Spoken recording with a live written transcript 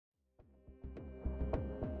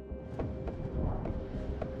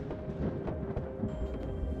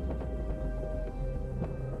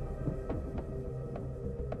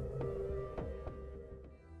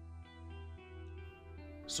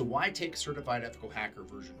So why take Certified Ethical Hacker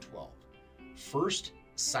version 12? First,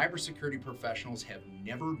 cybersecurity professionals have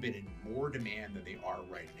never been in more demand than they are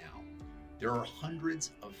right now. There are hundreds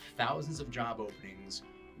of thousands of job openings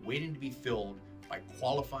waiting to be filled by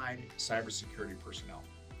qualified cybersecurity personnel.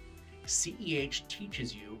 CEH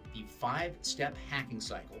teaches you the 5-step hacking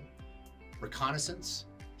cycle: reconnaissance,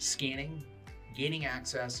 scanning, gaining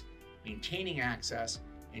access, maintaining access,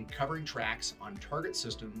 and covering tracks on target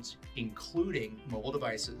systems, including mobile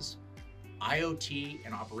devices, IoT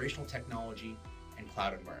and operational technology, and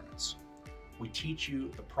cloud environments. We teach you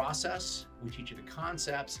the process, we teach you the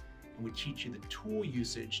concepts, and we teach you the tool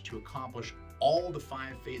usage to accomplish all the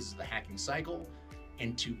 5 phases of the hacking cycle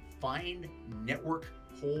and to find network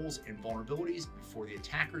holes and vulnerabilities before the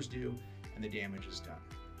attackers do and the damage is done.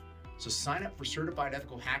 So sign up for Certified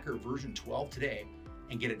Ethical Hacker version 12 today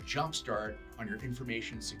and get a jump start on your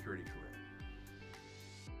information security career.